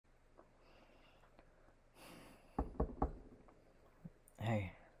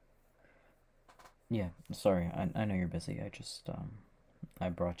Yeah, sorry, I know you're busy. I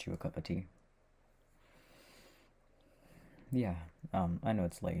brought you a cup of tea. Yeah, I know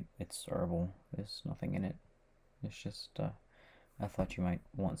it's late. It's herbal. There's nothing in it. It's just, I thought you might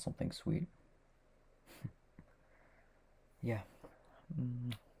want something sweet. Yeah.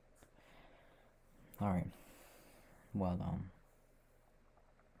 Mm, alright. Well,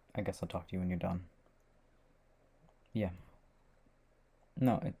 I guess I'll talk to you when you're done. Yeah.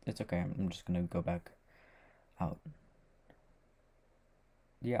 No, it's okay. I'm just gonna go back out.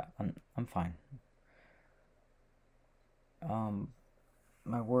 Yeah, I'm fine. Um,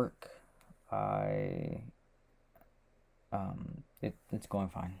 my work, I, it's going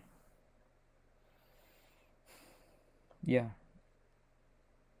fine. Yeah.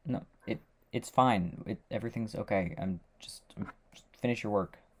 No, it's fine. Everything's okay. Just finish your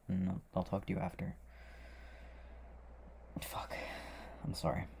work, and I'll talk to you after. Fuck. I'm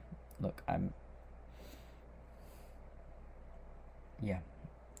sorry. Look, yeah.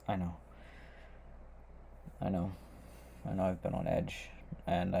 I know. I know. I know I've been on edge,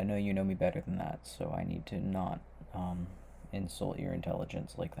 and I know you know me better than that. So I need to not um insult your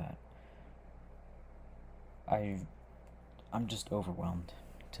intelligence like that. I I'm just overwhelmed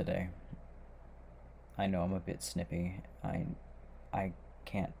today. I know I'm a bit snippy. I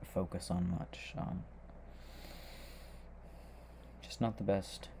can't focus on much. Just not the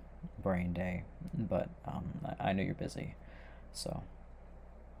best brain day, but I know you're busy, so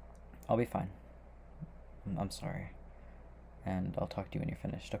I'll be fine. I'm sorry, and I'll talk to you when you're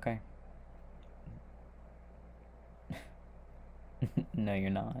finished. Okay? No, you're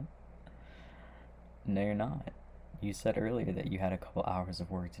not. No, you're not. You said earlier that you had a couple hours of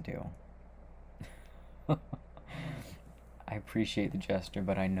work to do. I appreciate the gesture,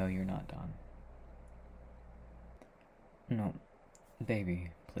 but I know you're not done. No,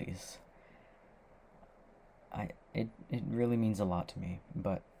 baby, please. It really means a lot to me,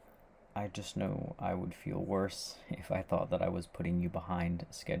 but I just know I would feel worse if I thought that I was putting you behind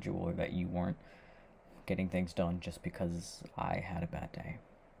schedule or that you weren't getting things done just because I had a bad day.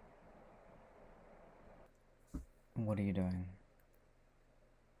 What are you doing?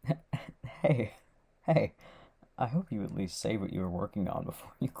 Hey, hey, I hope you at least say what you were working on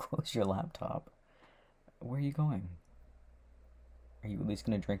before you close your laptop. Where are you going? Are you at least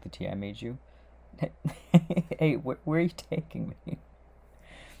gonna drink the tea I made you? Hey, where are you taking me?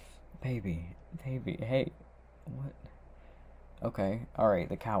 Baby, baby, hey, what? Okay, alright,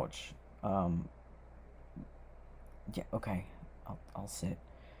 the couch. Um, yeah, okay, I'll sit.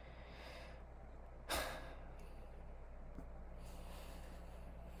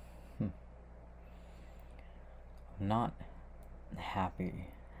 Hmm. I'm not happy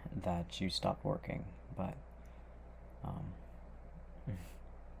that you stopped working, but um,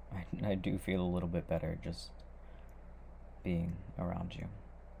 I do feel a little bit better just being around you.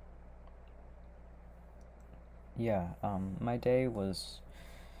 Yeah, my day was,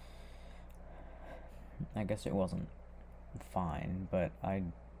 I guess it wasn't fine, but I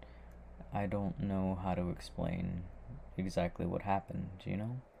don't know how to explain exactly what happened, you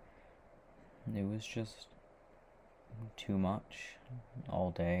know? It was just too much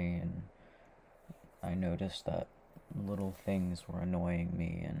all day, and I noticed that little things were annoying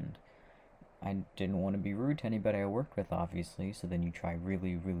me, and I didn't want to be rude to anybody I worked with, obviously, so then you try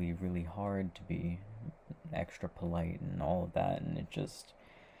really, really, really hard to be extra polite and all of that, and it just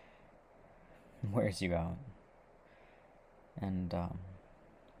wears you out. And I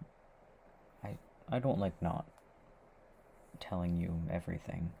I don't like not telling you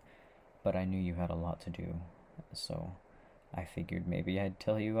everything, but I knew you had a lot to do, so I figured maybe I'd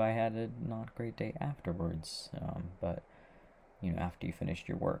tell you I had a not great day afterwards, but after you finished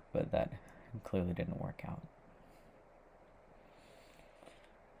your work, but that clearly didn't work out.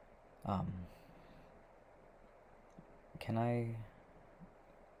 Um, can I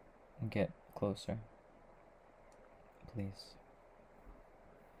get closer, please?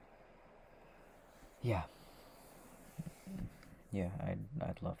 Yeah, yeah,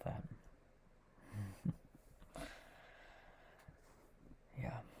 I'd love that.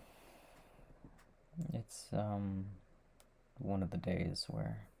 Yeah, it's one of the days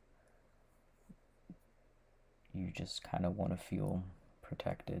where you just kind of want to feel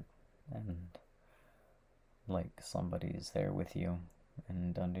protected and like somebody's there with you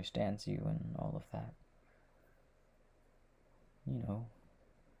and understands you and all of that. You know,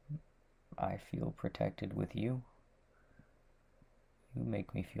 I feel protected with you. You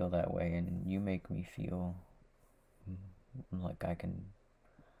make me feel that way, and you make me feel like I can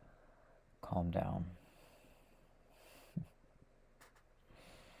calm down.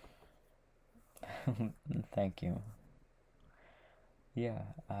 Thank you. Yeah,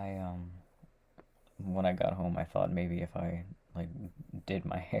 when I got home, I thought maybe if I, like, did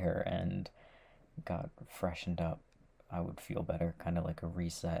my hair and got freshened up, I would feel better, kind of like a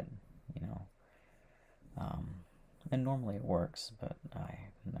reset, you know. Um, and normally it works, but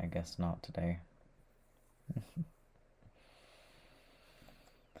I guess not today.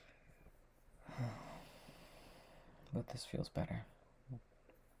 But this feels better.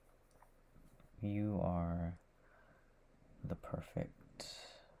 You are the perfect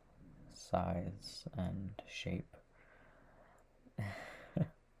size and shape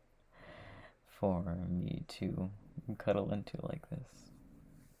for me to cuddle into like this.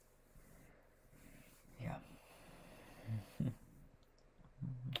 Yeah.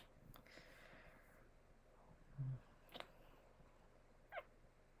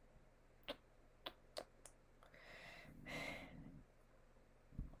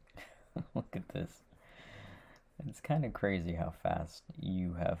 Look at this. It's kind of crazy how fast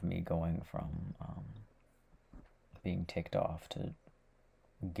you have me going from being ticked off to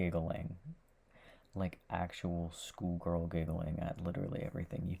giggling. Like actual schoolgirl giggling at literally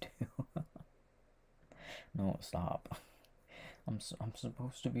everything you do. No, stop. I'm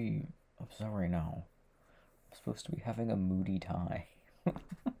supposed to be. I'm sorry now. I'm supposed to be having a moody time.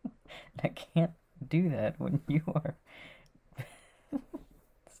 I can't do that when you are.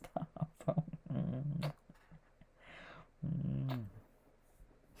 Stop.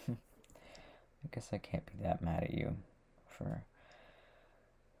 I guess I can't be that mad at you for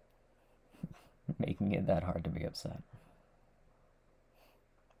making it that hard to be upset.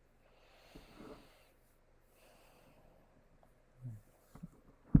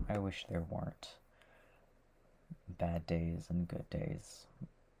 I wish there weren't bad days and good days.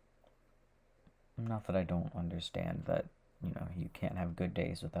 Not that I don't understand that, you can't have good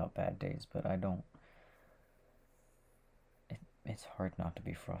days without bad days, but I don't. It's hard not to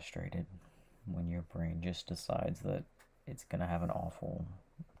be frustrated when your brain just decides that it's gonna have an awful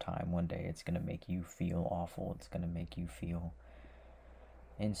time one day. It's gonna make you feel awful. It's gonna make you feel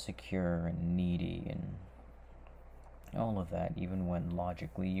insecure and needy and all of that, even when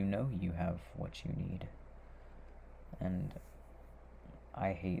logically you know you have what you need. And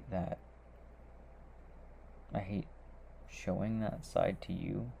I hate that. I hate showing that side to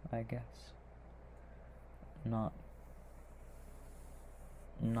you, I guess. Not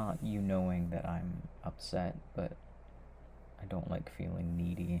you knowing that I'm upset, but I don't like feeling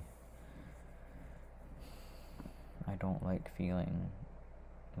needy. I don't like feeling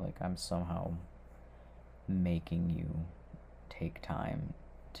like I'm somehow making you take time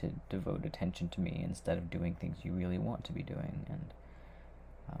to devote attention to me instead of doing things you really want to be doing. And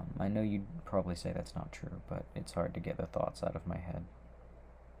I know you'd probably say that's not true, but it's hard to get the thoughts out of my head.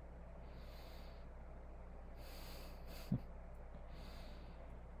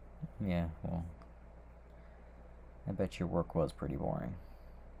 Yeah, well, I bet your work was pretty boring.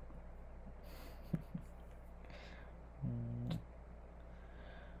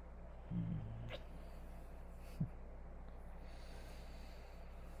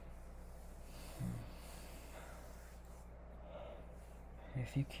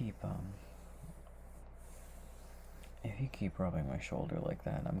 If you keep rubbing my shoulder like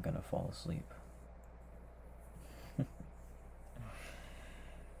that, I'm gonna fall asleep.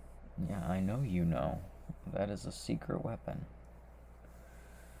 Yeah, I know you know. That is a secret weapon.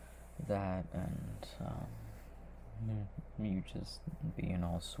 That and you just being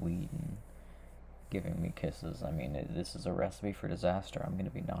all sweet and giving me kisses. I mean, this is a recipe for disaster. I'm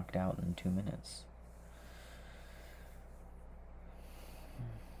gonna be knocked out in 2 minutes.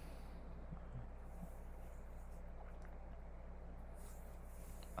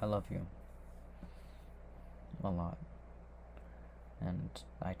 I love you. A lot. And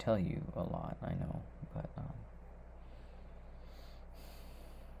I tell you a lot, I know, but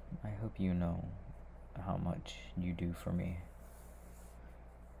I hope you know how much you do for me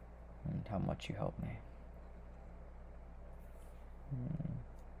and how much you help me.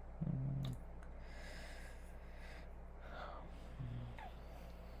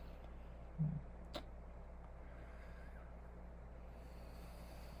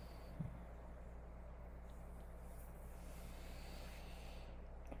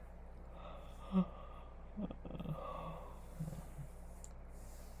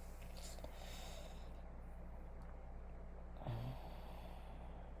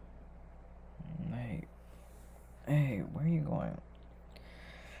 Hey, where are you going?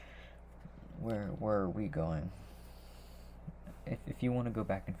 Where are we going? If you want to go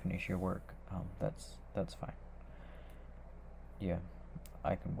back and finish your work, that's fine. Yeah,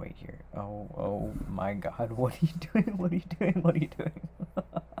 I can wait here. Oh my God, what are you doing? What are you doing? What are you doing?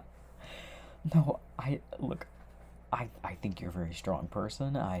 No, look, I think you're a very strong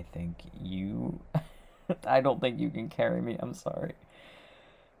person. I think you, I don't think you can carry me. I'm sorry.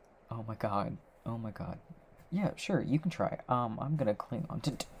 Oh my God. Oh my God. Yeah, sure, you can try. I'm gonna cling on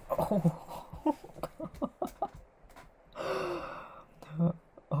to. Oh.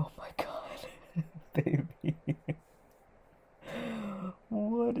 Oh my God, baby.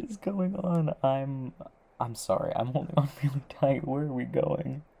 What is going on? I'm sorry. I'm holding on really tight. Where are we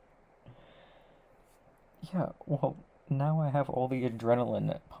going? Yeah, well, now I have all the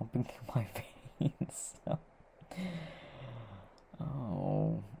adrenaline pumping through my veins. So.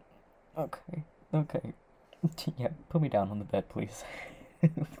 Oh. Okay. Okay. Yeah, put me down on the bed, please.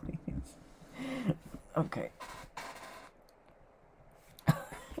 Please. Okay.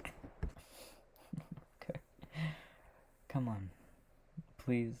 Okay. Come on.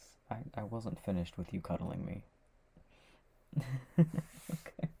 Please. I wasn't finished with you cuddling me.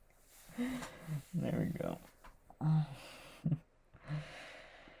 Okay. There we go.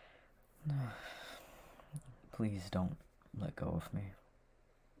 Please don't let go of me.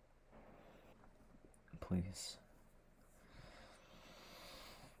 Please.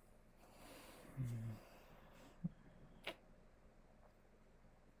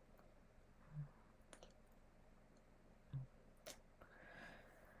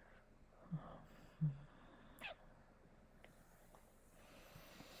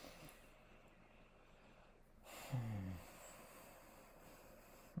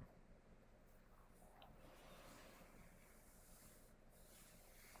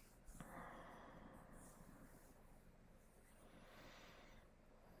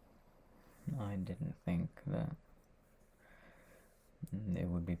 I didn't think that it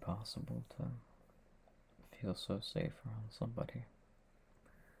would be possible to feel so safe around somebody.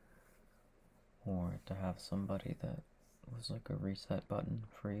 Or to have somebody that was like a reset button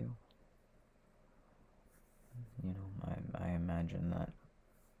for you. You know, I imagine that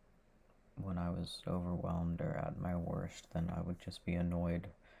when I was overwhelmed or at my worst, then I would just be annoyed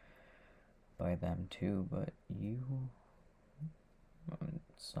by them too, but you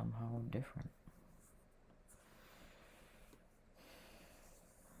somehow different.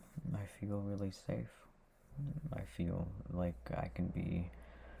 I feel really safe. I feel like I can be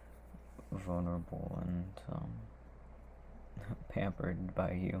vulnerable and pampered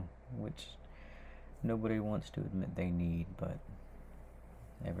by you, which nobody wants to admit they need, but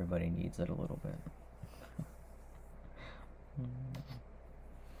everybody needs it a little bit.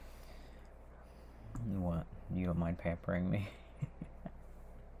 What? You don't mind pampering me?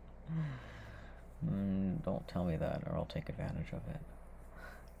 Don't tell me that, or I'll take advantage of it.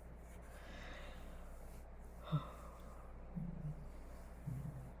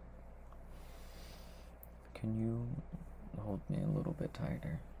 Can you hold me a little bit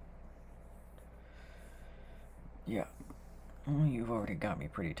tighter? Yeah. You've already got me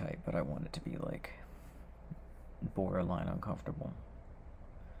pretty tight, but I want it to be like borderline uncomfortable.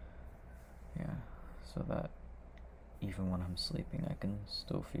 Yeah, so that even when I'm sleeping, I can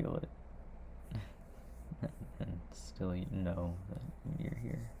still feel it. And still know that you're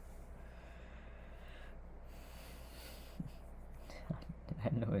here. I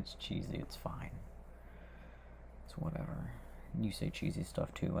know it's cheesy, it's fine. It's whatever. You say cheesy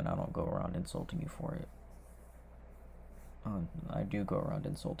stuff too, and I don't go around insulting you for it. I do go around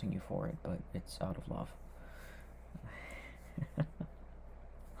insulting you for it, but it's out of love.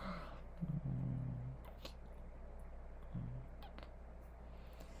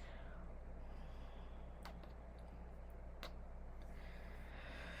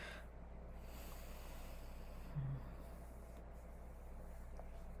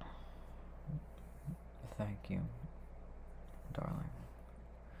 Thank you, darling.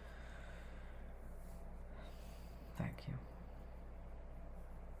 Thank you.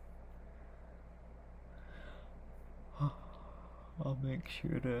 I'll make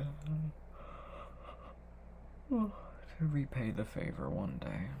sure to repay the favor one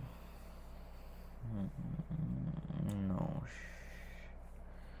day. No, shh.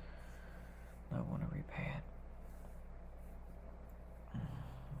 I want to repay it.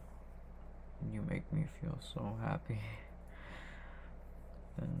 You make me feel so happy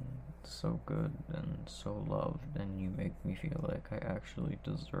and so good and so loved, and you make me feel like I actually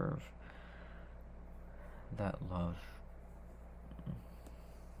deserve that love.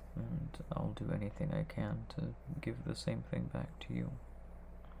 And I'll do anything I can to give the same thing back to you.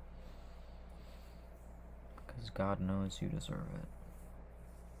 Because God knows you deserve it.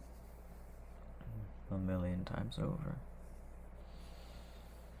 1,000,000 times over.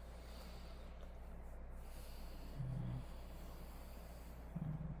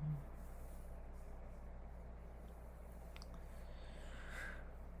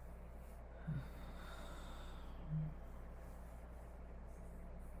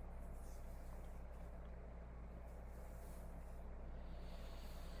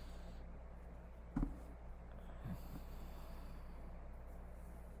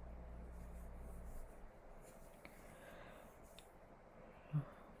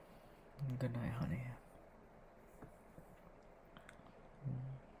 Good night, honey.